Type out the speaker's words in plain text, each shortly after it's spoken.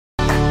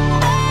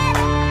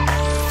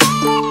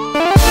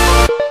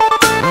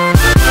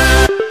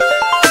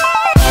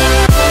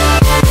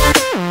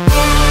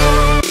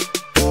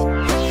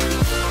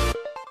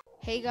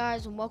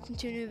guys, and welcome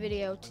to a new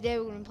video. Today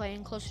we're going to be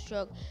playing Cluster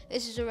Truck.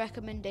 This is a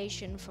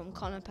recommendation from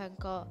Connor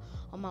Pencott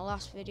on my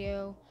last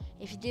video.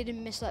 If you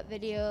didn't miss that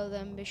video,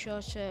 then be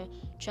sure to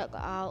check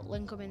that out.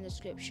 Link up in the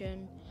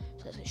description.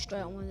 So let's get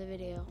straight on with the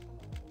video.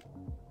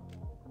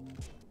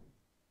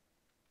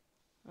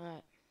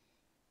 Alright.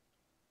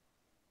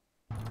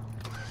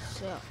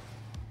 So.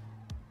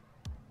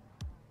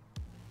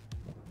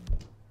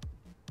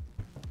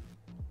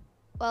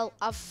 Well,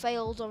 I've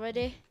failed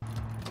already.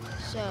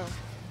 So.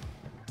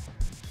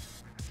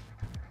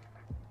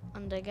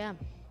 And again.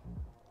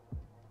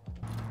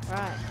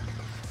 Right.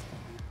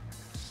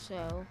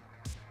 So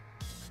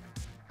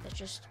let's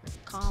just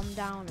calm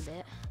down a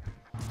bit.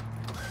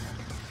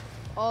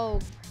 Oh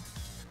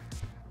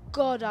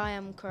God, I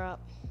am crap.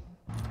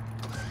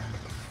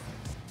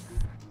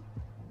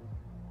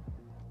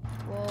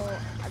 Well,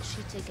 I just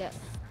need to get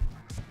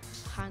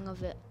the hang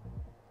of it.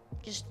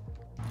 Just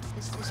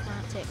this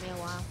might take me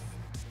a while.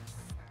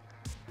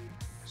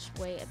 Just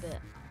wait a bit.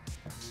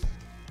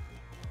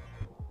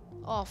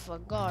 Oh, for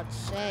God's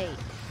sake.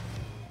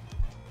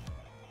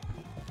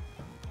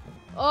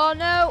 Oh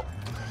no!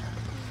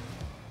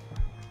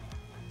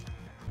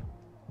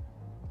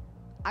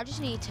 I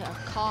just need to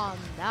calm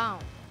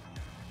down.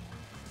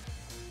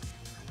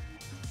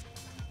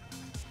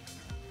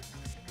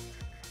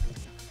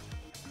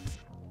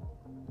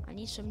 I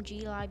need some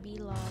G-line,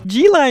 B-line.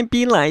 G-line,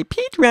 B-line,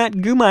 Pete Rat,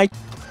 Goomai.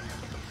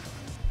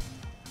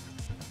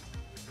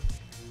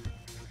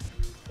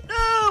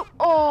 No!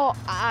 Oh,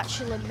 I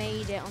actually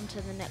made it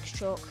onto the next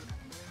truck.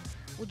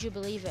 Would you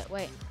believe it?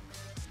 Wait.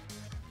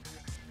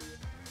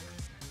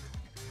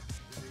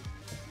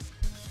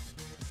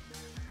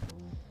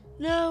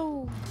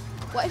 No!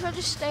 What if I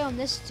just stay on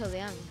this till the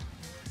end?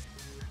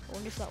 I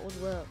wonder if that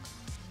would work.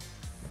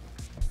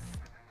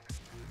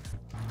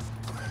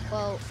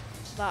 Well,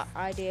 that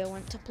idea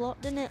went to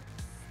plot, didn't it?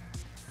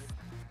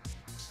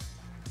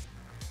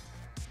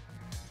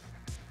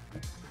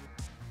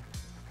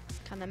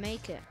 Can I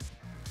make it?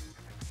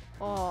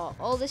 Oh,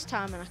 all this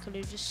time and I could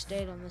have just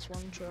stayed on this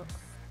one truck.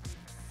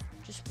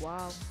 Just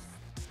wow.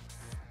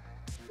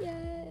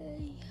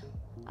 Yay!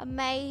 I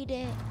made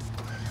it!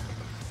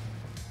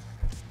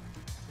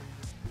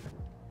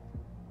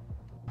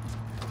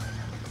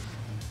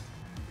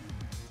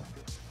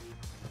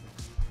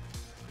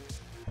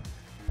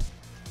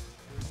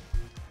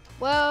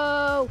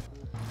 Whoa!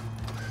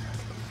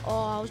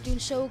 Oh, I was doing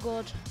so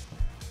good.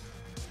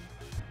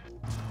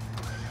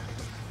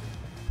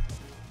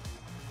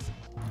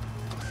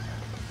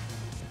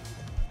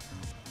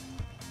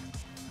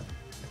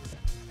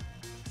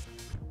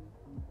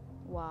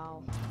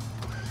 Wow.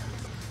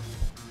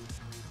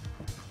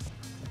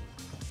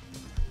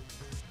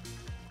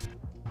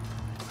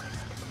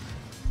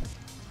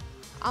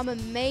 I'm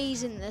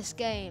amazing at this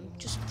game.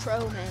 Just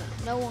pro, mate.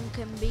 No one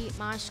can beat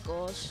my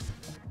scores.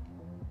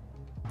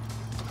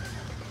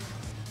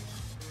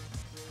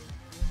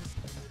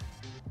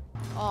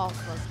 Oh,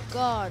 for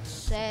God's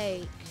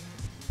sake.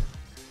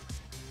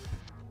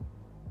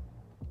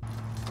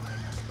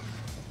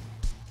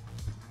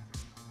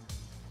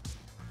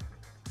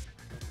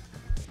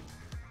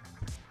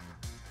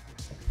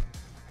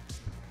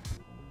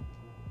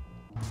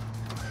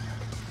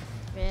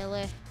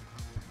 Really?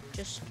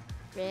 Just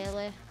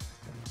really?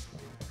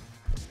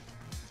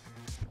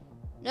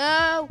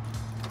 No!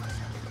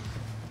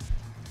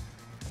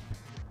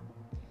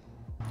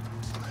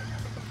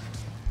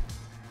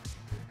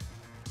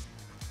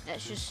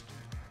 Let's just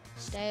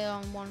stay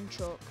on one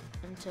truck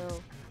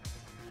until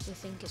we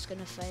think it's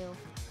gonna fail.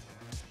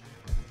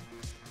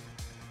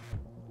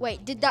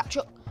 Wait, did that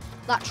truck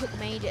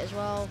made it as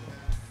well?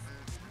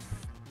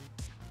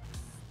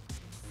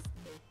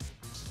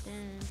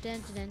 Dun,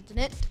 dun, dun, dun,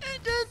 dun, dun,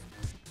 dun.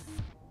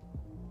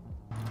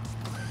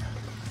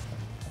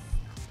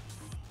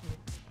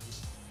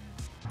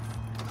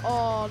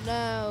 Oh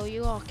no,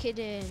 you are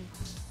kidding.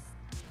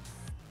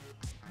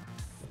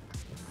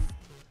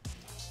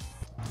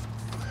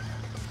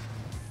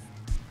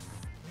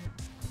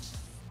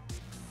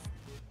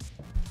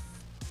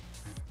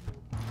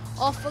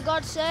 Oh, for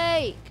God's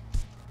sake!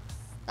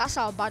 That's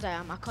how bad I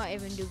am. I can't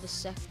even do the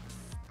second.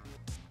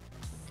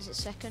 Is it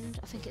second?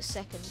 I think it's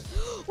second.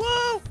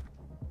 Whoa!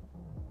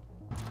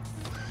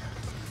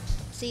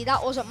 See,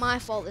 that wasn't my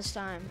fault this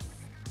time.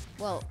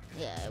 Well,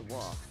 yeah, it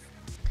was.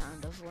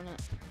 Kind of, wasn't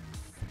it?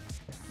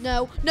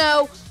 No,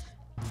 no!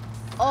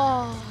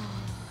 Oh.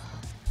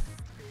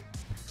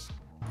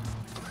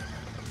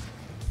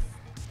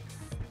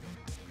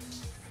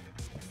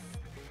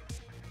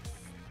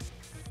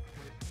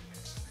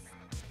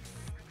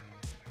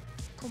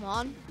 Come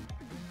on.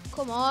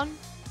 Come on.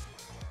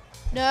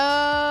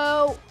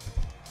 No!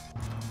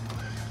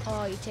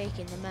 Oh, you're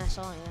taking the mess,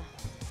 aren't you?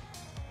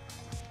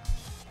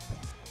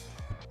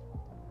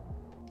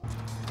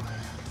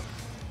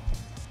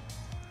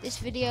 This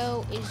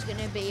video is going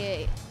to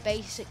be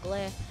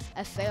basically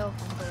a fail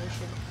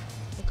compilation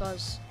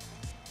because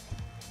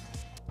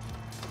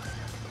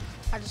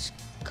I just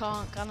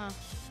can't, can I?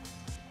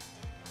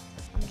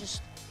 I'm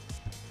just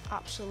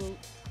absolute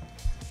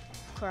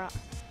crap.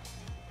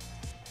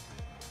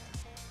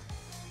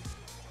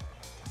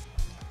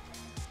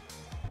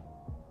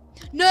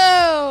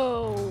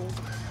 No!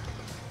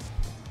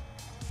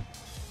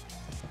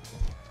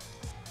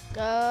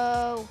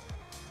 Go!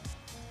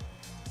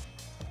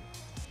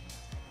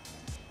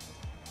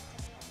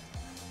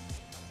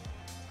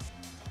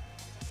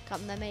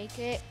 Can they make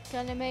it?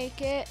 Can they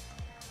make it?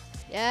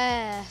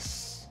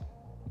 Yes!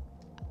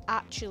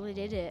 Actually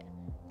did it.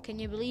 Can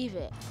you believe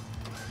it?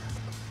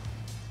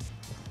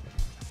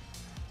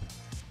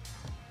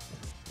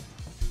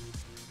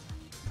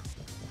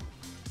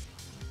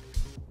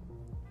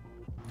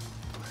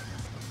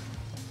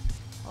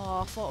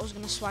 Oh, I thought I was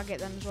going to swag it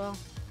then as well.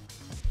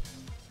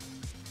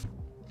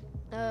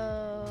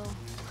 No.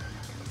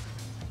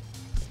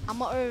 I'm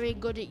not very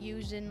good at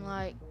using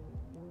like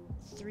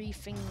 3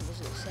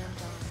 fingers at the same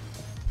time.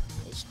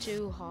 It's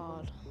too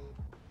hard.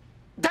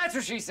 That's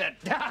what she said.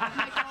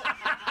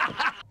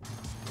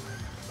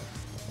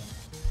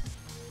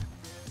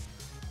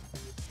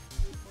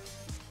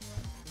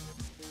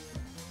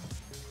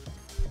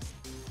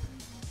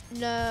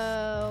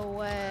 No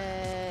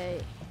way.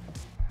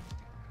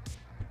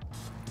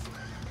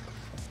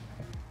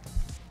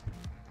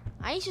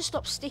 I need to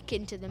stop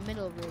sticking to the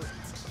middle route.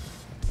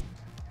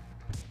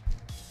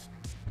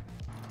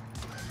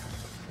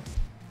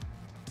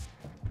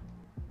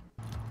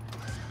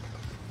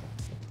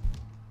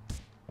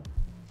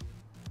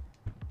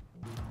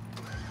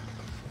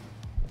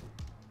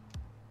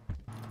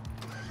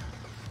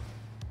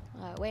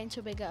 Alright, wait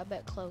until we get a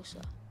bit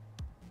closer.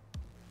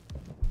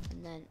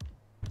 And then...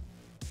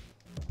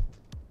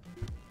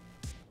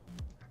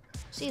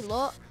 See,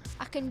 look,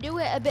 I can do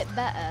it a bit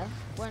better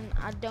when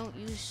I don't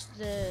use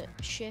the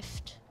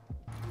shift.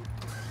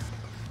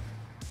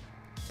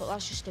 But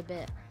that's just a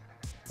bit.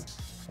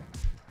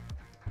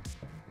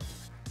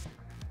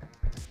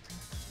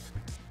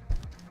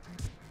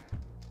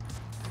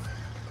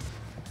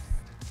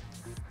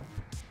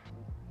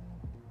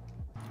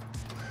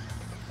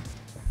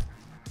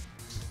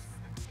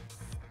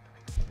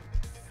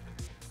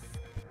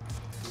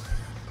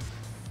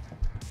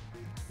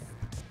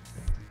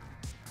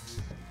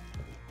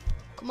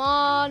 Come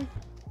on.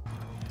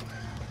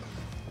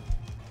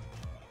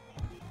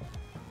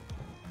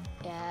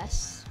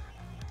 Yes.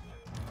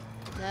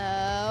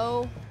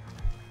 No.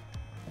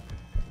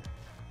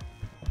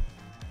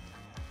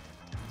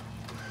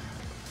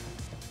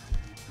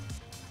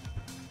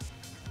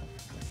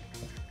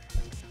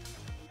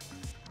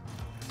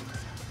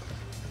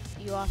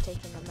 You are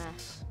taking a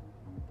mess.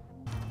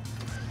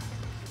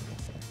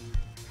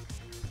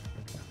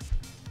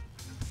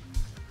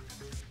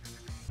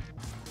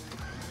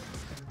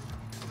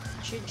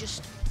 I should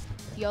just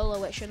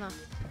YOLO it, shouldn't I?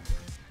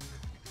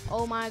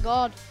 Oh my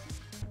god.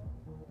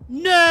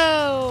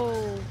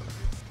 No!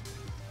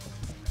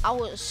 I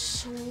was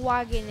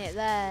swagging it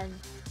then.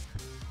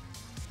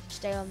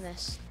 Stay on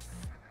this.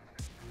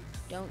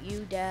 Don't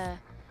you dare.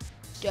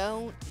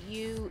 Don't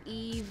you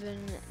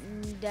even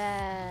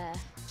dare.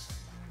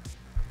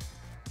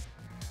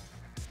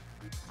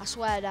 I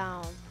swear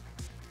down.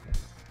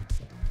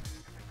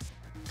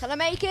 Can I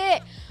make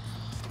it?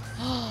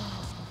 Oh.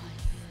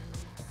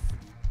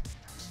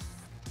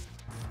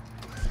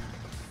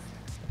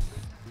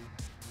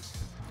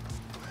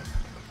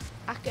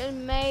 I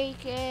can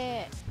make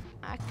it.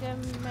 I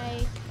can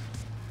make.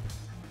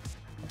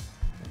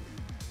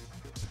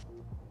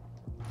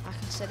 Like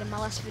I said in my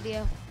last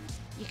video,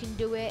 you can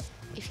do it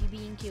if you're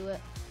being cute.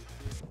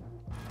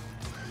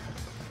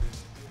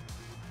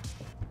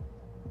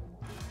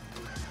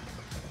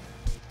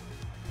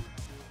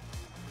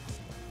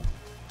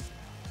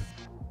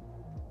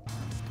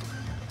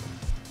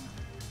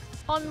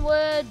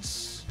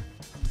 Onwards.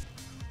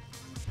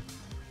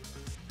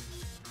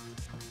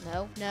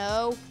 No,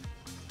 no.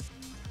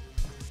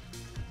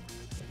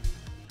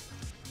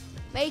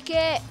 Make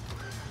it.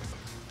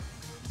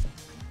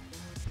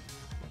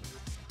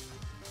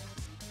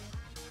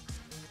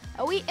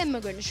 Are we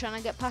immigrants trying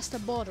to get past the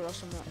border or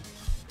something?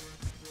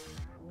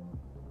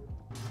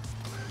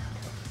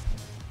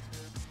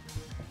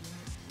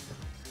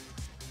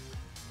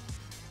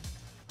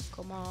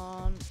 Come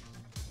on.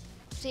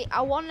 See,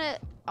 I wanna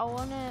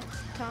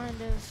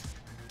kind of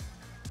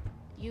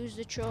use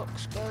the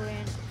trucks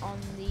going on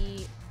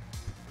the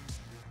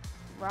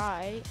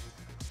right,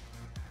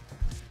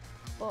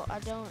 but I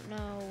don't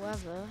know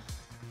whether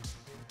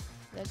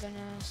they're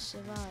gonna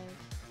survive.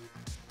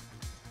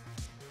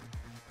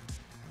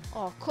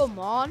 Oh, come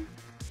on.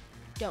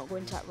 Don't go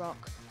into that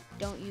rock.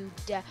 Don't you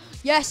dare.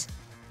 Yes!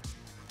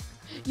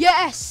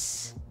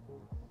 Yes!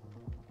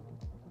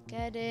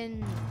 Get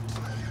in.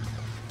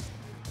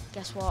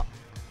 Guess what?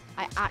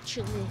 I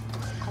actually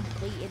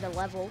completed a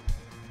level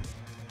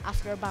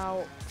after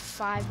about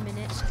 5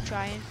 minutes of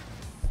trying.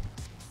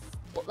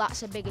 But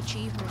that's a big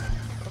achievement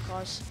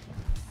because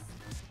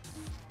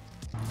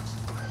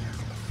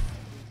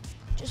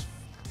just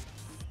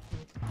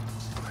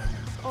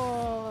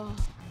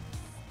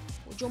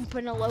we're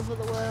jumping all over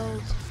the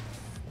world.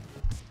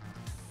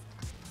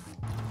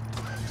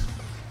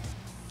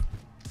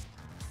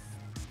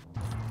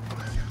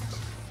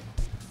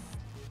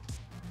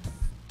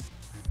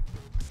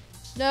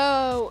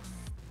 No.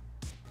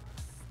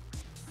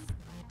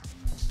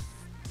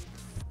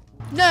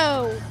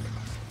 No!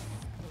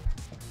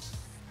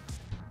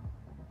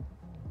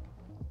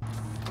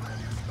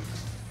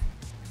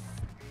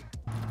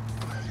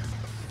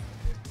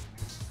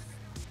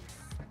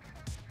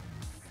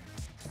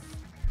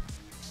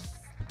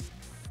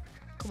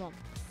 Come on.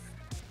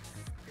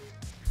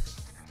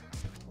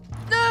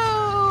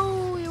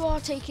 No! You are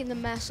taking the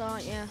mess,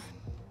 aren't you?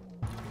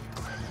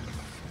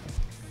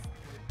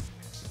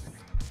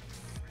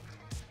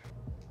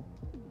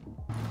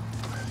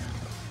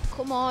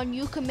 Come on,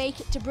 you can make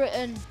it to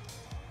Britain.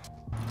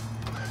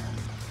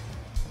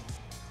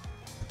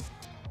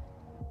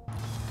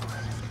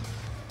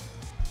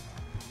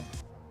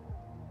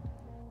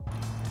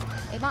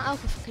 It might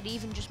help if I could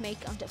even just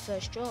make it onto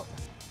first truck.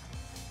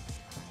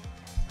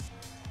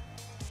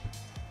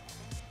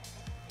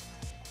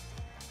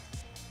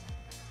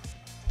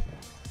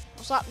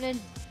 What's happening?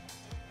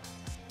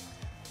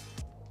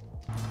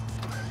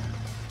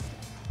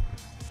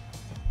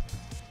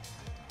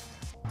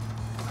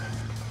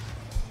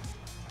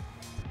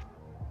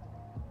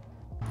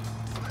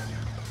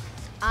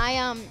 I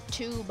am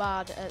too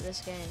bad at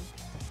this game.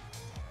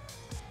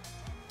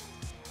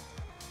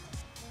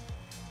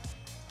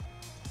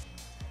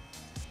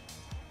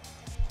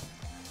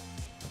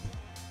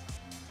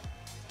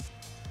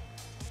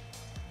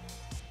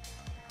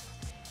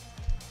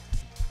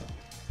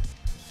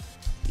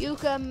 You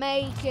can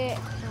make it.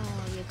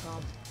 Oh, you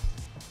can't.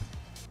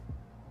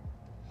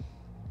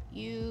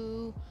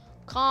 You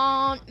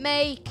can't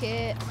make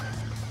it.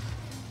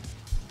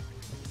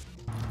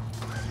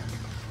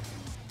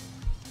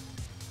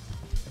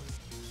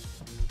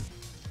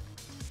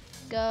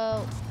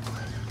 Go.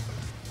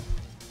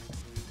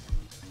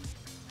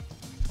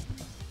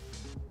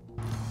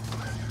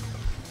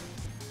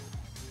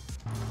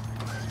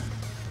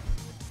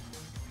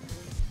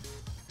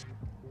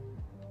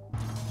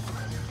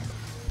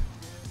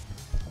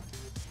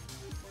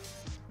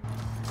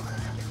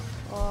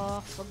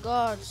 Oh, for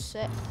God's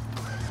sake.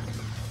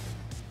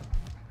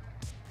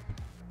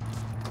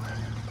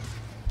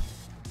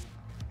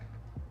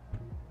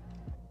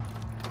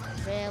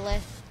 Really?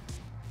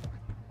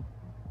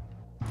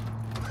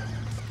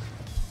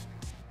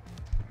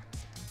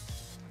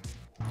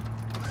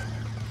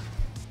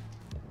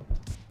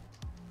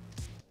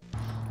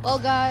 Well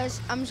guys,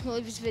 I'm just gonna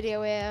leave this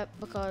video here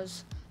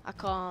because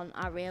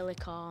I really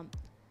can't.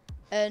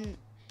 And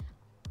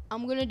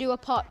I'm gonna do a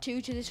part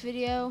 2 to this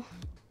video.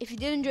 If you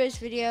did enjoy this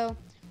video,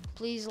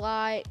 please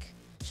like,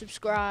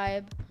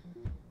 subscribe,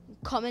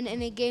 comment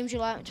any games you'd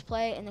like me to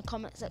play in the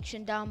comment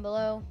section down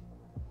below.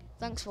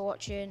 Thanks for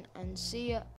watching and see ya.